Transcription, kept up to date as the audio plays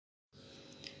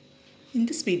In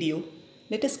this video,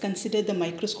 let us consider the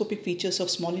microscopic features of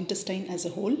small intestine as a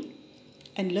whole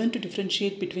and learn to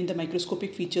differentiate between the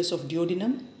microscopic features of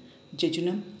duodenum,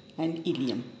 jejunum and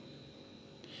ileum.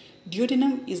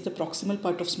 Duodenum is the proximal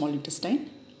part of small intestine.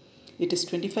 It is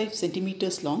 25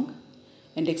 centimeters long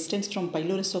and extends from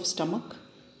pylorus of stomach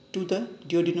to the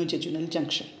duodenojejunal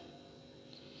junction.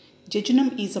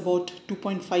 Jejunum is about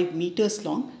 2.5 meters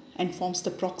long and forms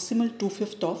the proximal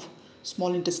 2/5 of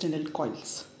small intestinal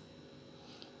coils.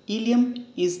 Ileum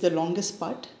is the longest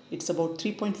part. It's about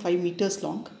 3.5 meters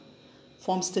long,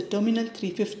 forms the terminal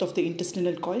 3/5 of the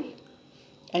intestinal coil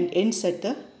and ends at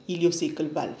the ileocecal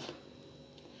valve.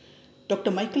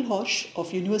 Dr. Michael Horsch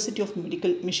of University of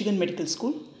Michigan Medical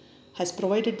School has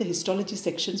provided the histology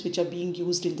sections which are being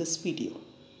used in this video.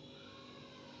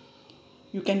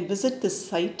 You can visit this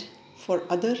site for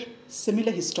other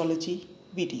similar histology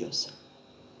videos.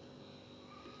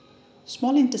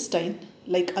 Small intestine,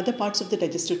 like other parts of the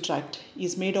digestive tract,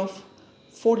 is made of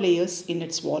 4 layers in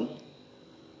its wall.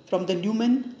 From the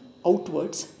lumen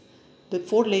outwards, the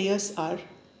 4 layers are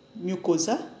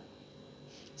mucosa,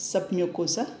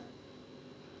 submucosa,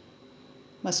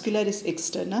 muscularis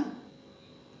externa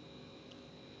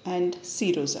and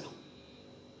serosa.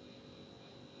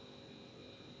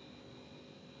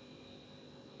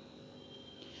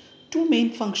 Two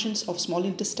main functions of small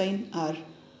intestine are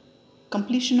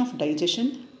completion of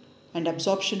digestion and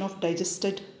absorption of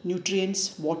digested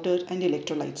nutrients, water and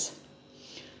electrolytes.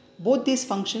 Both these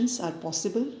functions are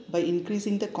possible by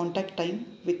increasing the contact time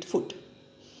with food.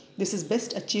 This is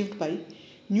best achieved by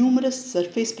numerous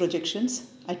surface projections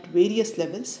at various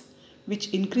levels which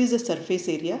increase the surface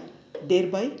area,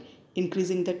 thereby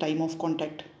increasing the time of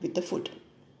contact with the food.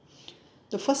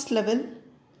 The first level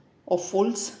of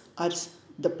folds are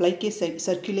the plicae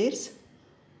circulares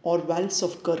or valves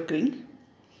of Kerr-Ring.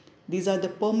 These are the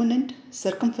permanent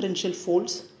circumferential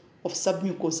folds of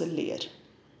submucosal layer.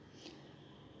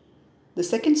 The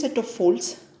second set of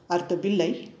folds are the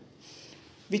villi,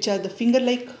 which are the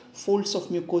finger-like folds of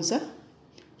mucosa.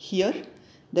 Here,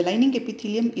 the lining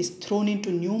epithelium is thrown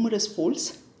into numerous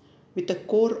folds with a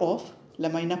core of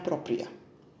Lamina propria.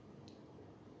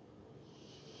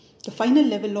 The final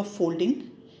level of folding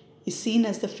is seen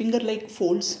as the finger-like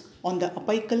folds on the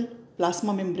apical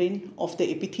plasma membrane of the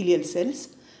epithelial cells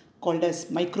called as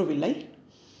microvilli.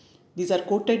 These are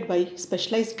coated by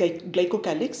specialized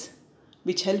glycocalyx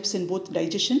which helps in both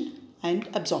digestion and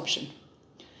absorption.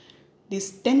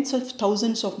 These tens of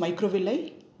thousands of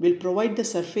microvilli will provide the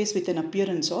surface with an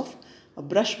appearance of a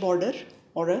brush border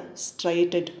or a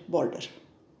striated border.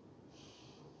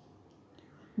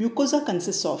 Mucosa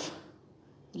consists of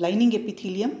lining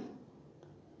epithelium,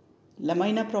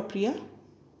 Lamina propria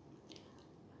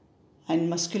and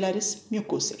muscularis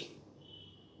mucosae.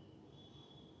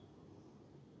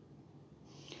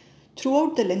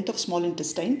 Throughout the length of small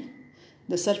intestine,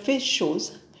 the surface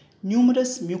shows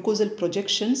numerous mucosal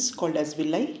projections called as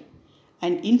villi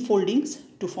and infoldings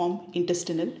to form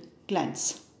intestinal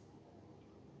glands.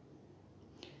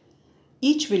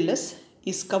 Each villus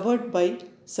is covered by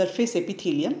surface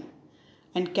epithelium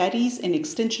and carries an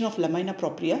extension of Lamina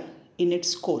propria in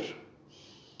its core.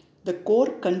 The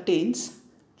core contains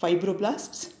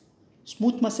fibroblasts,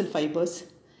 smooth muscle fibers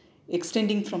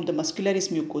extending from the muscularis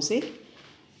mucosae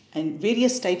and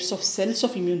various types of cells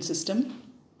of immune system,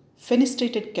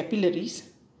 fenestrated capillaries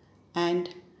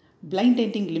and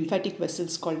blind-ending lymphatic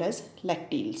vessels called as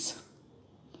lacteals.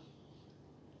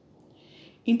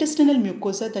 Intestinal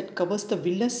mucosa that covers the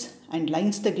villus and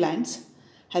lines the glands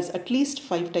has at least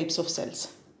 5 types of cells.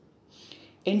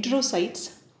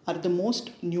 Enterocytes are the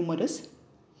most numerous.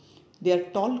 They are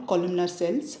tall columnar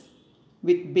cells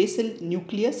with basal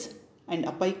nucleus and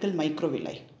apical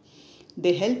microvilli.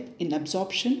 They help in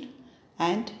absorption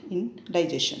and in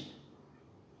digestion.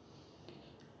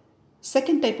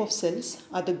 Second type of cells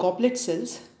are the goblet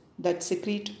cells that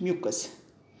secrete mucus.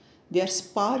 They are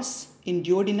sparse in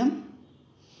duodenum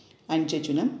and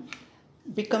jejunum,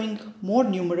 becoming more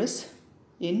numerous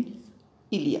in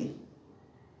ileum.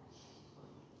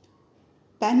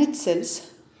 Paneth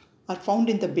cells are found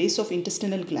in the base of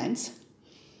intestinal glands.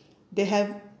 They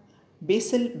have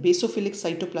basal basophilic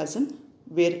cytoplasm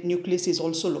where nucleus is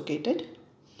also located.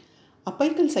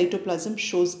 Apical cytoplasm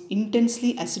shows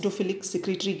intensely acidophilic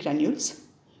secretory granules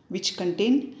which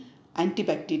contain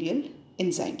antibacterial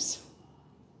enzymes.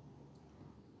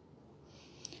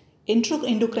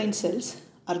 Enteroendocrine cells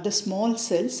are the small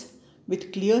cells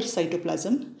with clear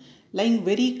cytoplasm lying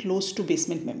very close to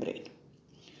basement membrane.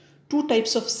 2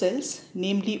 types of cells,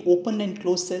 namely open and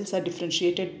closed cells, are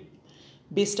differentiated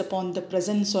based upon the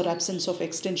presence or absence of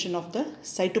extension of the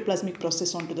cytoplasmic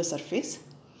process onto the surface.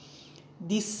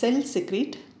 These cells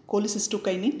secrete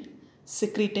cholecystokinin,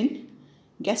 secretin,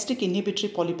 gastric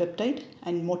inhibitory polypeptide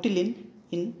and motilin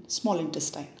in small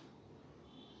intestine.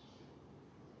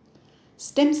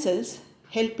 Stem cells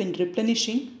help in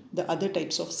replenishing the other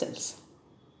types of cells.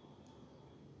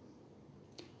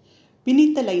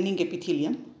 Beneath the lining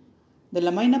epithelium, the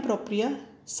lamina propria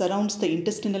surrounds the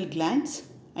intestinal glands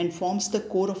and forms the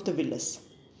core of the villus.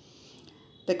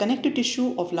 The connective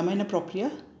tissue of lamina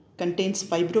propria contains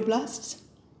fibroblasts,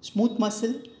 smooth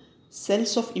muscle,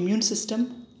 cells of immune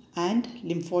system and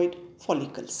lymphoid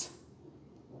follicles.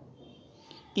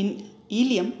 In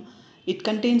ileum, it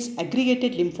contains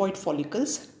aggregated lymphoid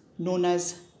follicles known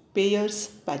as Peyer's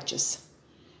patches.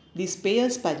 These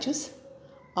Peyer's patches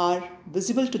are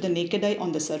visible to the naked eye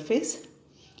on the surface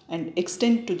and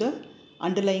extend to the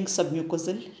underlying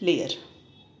submucosal layer.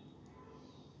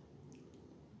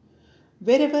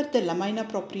 Wherever the lamina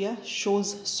propria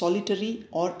shows solitary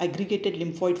or aggregated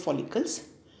lymphoid follicles,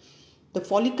 the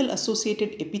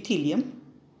follicle-associated epithelium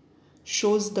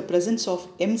shows the presence of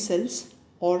M cells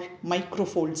or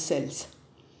microfold cells.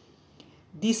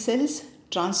 These cells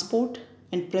transport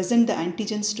and present the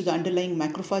antigens to the underlying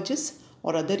macrophages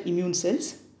or other immune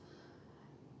cells.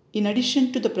 In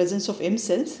addition to the presence of M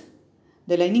cells,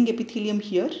 the lining epithelium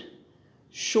here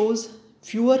shows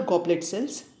fewer goblet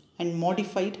cells and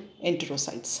modified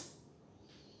enterocytes.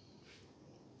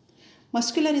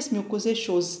 Muscularis mucosae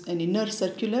shows an inner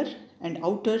circular and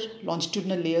outer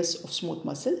longitudinal layers of smooth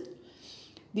muscle.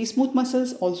 These smooth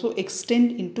muscles also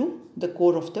extend into the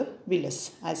core of the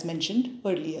villus, as mentioned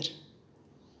earlier.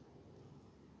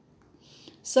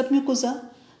 Submucosa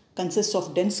consists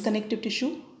of dense connective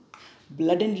tissue,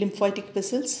 blood and lymphatic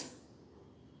vessels,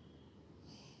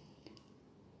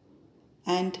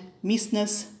 and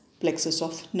mucinous plexus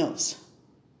of nerves.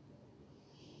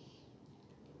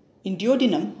 In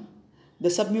duodenum, the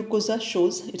submucosa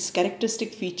shows its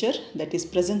characteristic feature, that is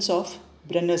presence of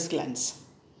Brenner's glands.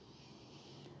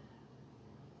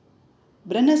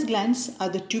 Brenner's glands are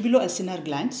the tubuloacinar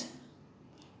glands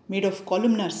made of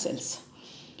columnar cells.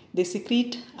 They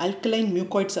secrete alkaline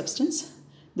mucoid substance.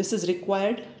 This is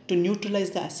required to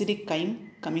neutralize the acidic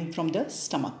chyme coming from the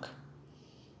stomach.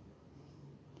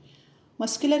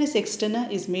 Muscularis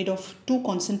externa is made of two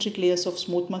concentric layers of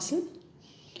smooth muscle,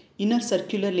 inner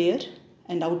circular layer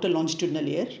and outer longitudinal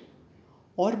layer.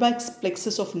 Orbach's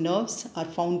plexus of nerves are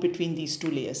found between these two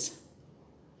layers.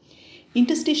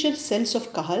 Interstitial cells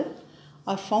of Kahal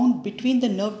are found between the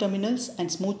nerve terminals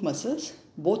and smooth muscles,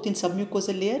 both in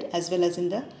submucosal layer as well as in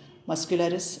the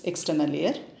muscularis externa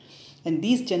layer, and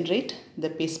these generate the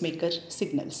pacemaker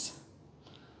signals.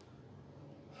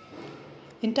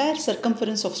 Entire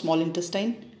circumference of small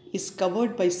intestine is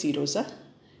covered by serosa.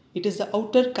 It is the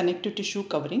outer connective tissue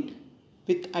covering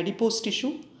with adipose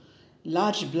tissue,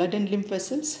 large blood and lymph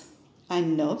vessels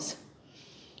and nerves,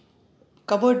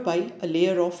 covered by a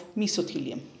layer of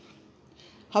mesothelium.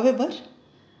 However,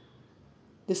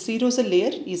 the serosal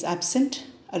layer is absent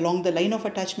along the line of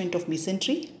attachment of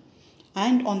mesentery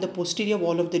and on the posterior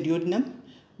wall of the duodenum,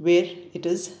 where it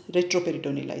is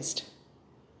retroperitonealized.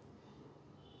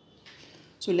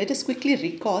 So let us quickly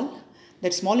recall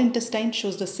that small intestine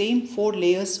shows the same four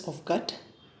layers of gut,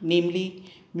 namely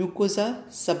mucosa,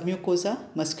 submucosa,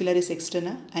 muscularis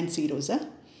externa and serosa.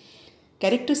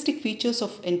 Characteristic features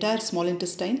of entire small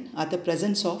intestine are the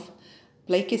presence of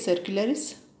plicae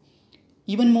circularis,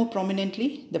 even more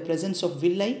prominently the presence of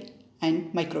villi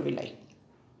and microvilli.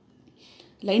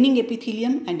 Lining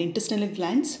epithelium and intestinal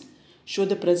glands show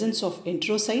the presence of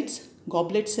enterocytes,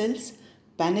 goblet cells,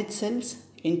 Paneth cells,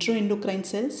 enteroendocrine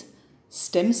cells,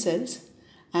 stem cells,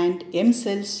 and M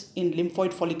cells in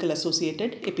lymphoid follicle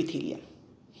associated epithelium.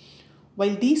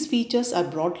 While these features are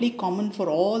broadly common for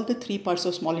all the three parts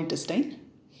of small intestine,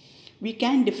 we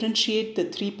can differentiate the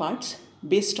three parts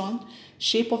based on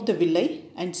shape of the villi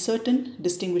and certain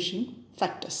distinguishing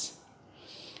factors.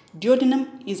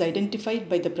 Duodenum is identified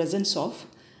by the presence of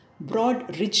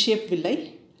broad ridge-shaped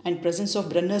villi and presence of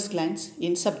Brenner's glands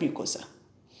in submucosa.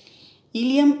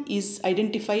 Ileum is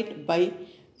identified by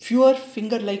fewer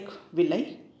finger-like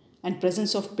villi and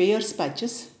presence of Peyer's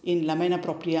patches in lamina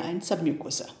propria and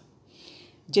submucosa.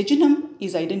 Jejunum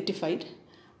is identified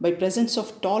by presence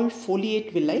of tall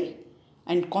foliate villi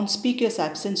and conspicuous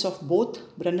absence of both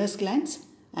Brenner's glands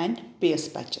and Peyer's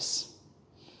patches.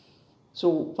 So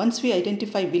once we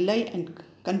identify villi and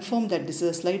confirm that this is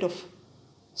a slide of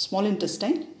small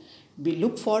intestine, we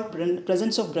look for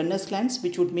presence of Brenner's glands,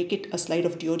 which would make it a slide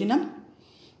of duodenum.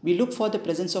 We look for the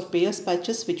presence of Peyer's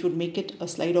patches, which would make it a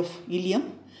slide of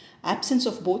ileum. Absence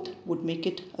of both would make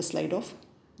it a slide of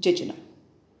jejunum.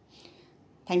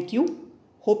 Thank you.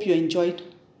 Hope you enjoyed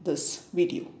this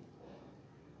video.